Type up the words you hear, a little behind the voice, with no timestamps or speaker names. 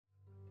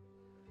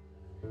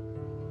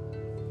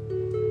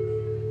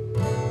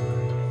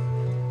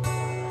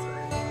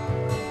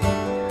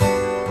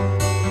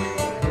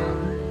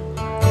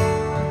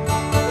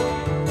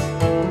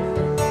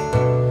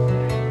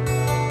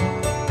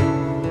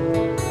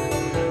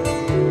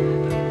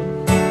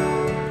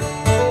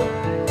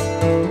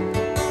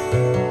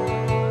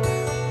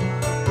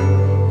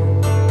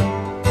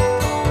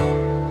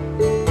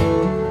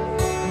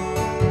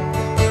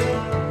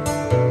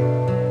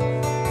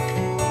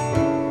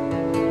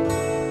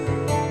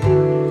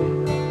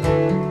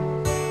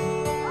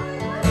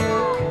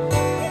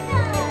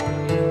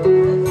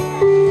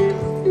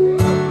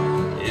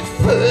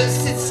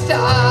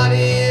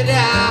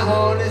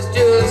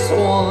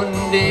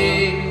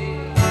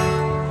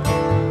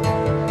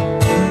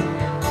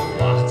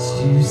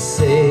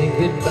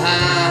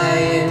goodbye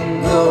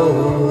and go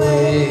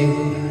away.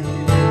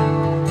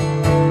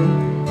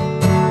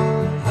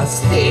 I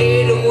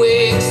stayed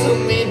awake so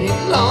many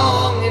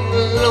long and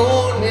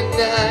lonely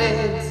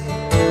nights.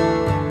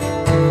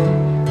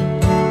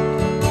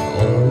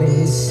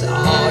 Only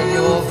saw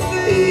your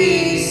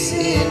face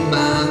in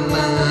my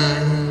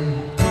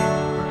mind.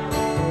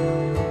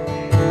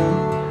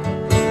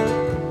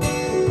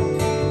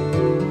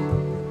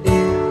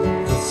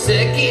 The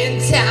second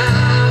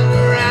time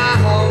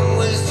around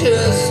was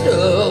just a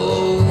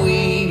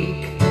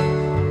week.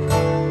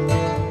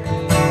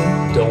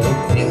 Don't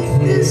think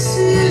this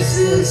is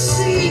a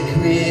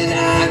secret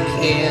I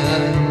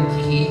can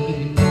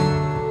keep.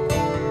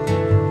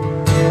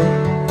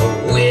 A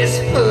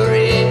whisper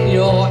in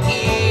your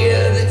ear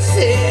that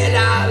said I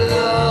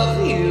love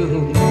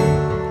you.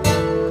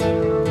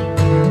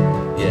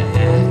 You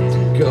have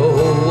to go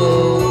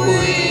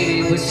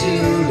away, but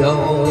you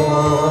don't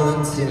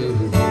want to.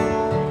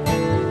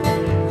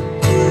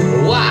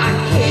 Why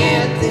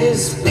can't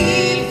this be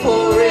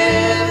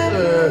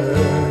forever?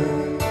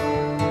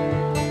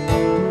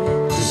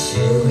 Just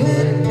you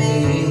and me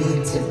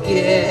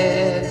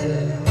together,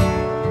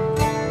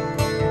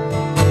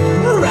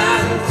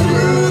 riding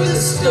through the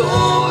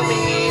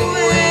stormy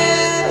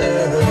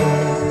weather.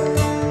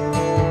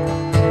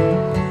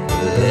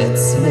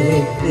 Let's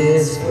make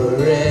this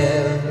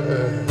forever.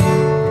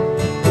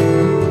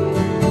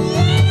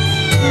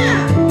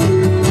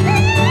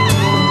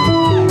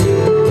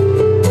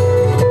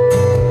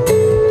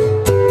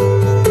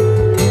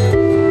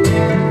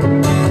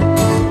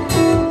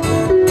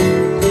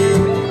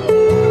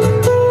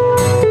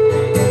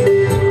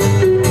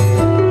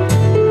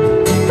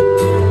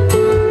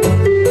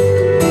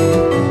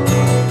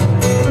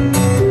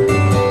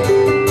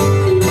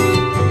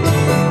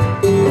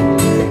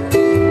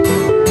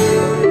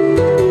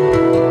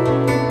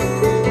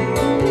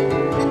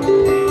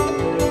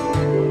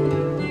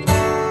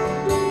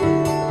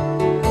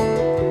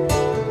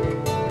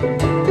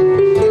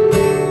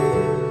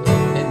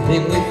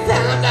 Then we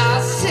found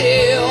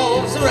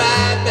ourselves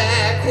right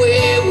back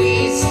where we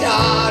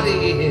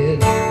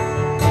started,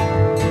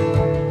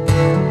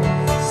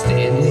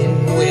 standing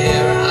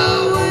where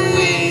our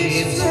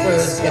waves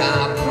first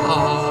got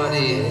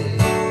parted.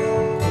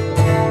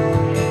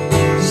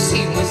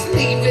 She was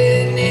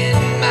leaving in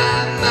my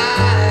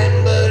mind,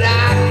 but I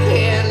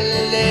can't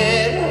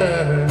let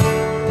her.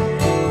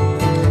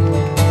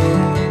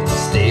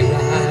 Stay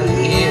right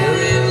here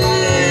and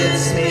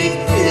let's make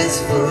this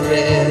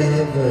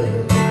forever.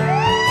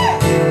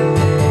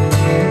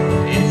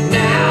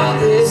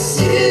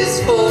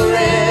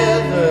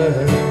 Forever,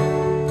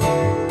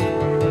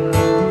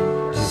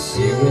 just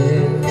you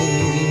and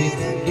me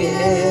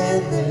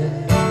together,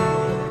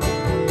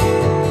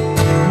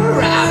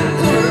 riding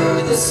through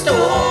the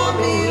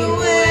stormy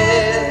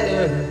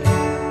weather.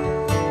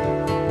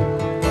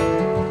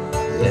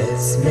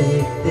 Let's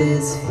make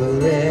this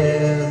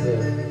forever.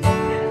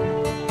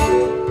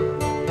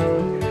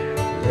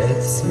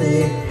 Let's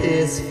make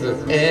this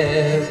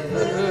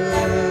forever.